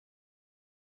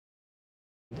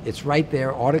It's right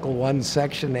there, Article 1,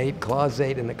 Section 8, Clause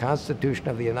 8 in the Constitution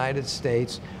of the United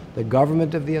States. The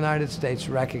government of the United States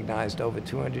recognized over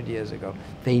 200 years ago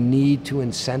they need to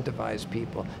incentivize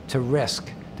people to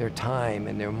risk their time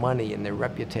and their money and their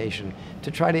reputation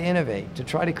to try to innovate, to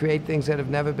try to create things that have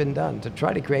never been done, to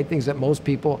try to create things that most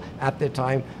people at their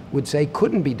time would say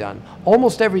couldn't be done.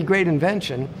 Almost every great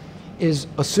invention is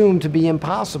assumed to be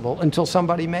impossible until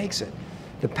somebody makes it.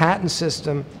 The patent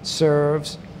system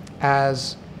serves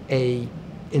as an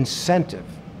incentive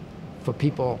for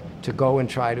people to go and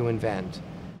try to invent.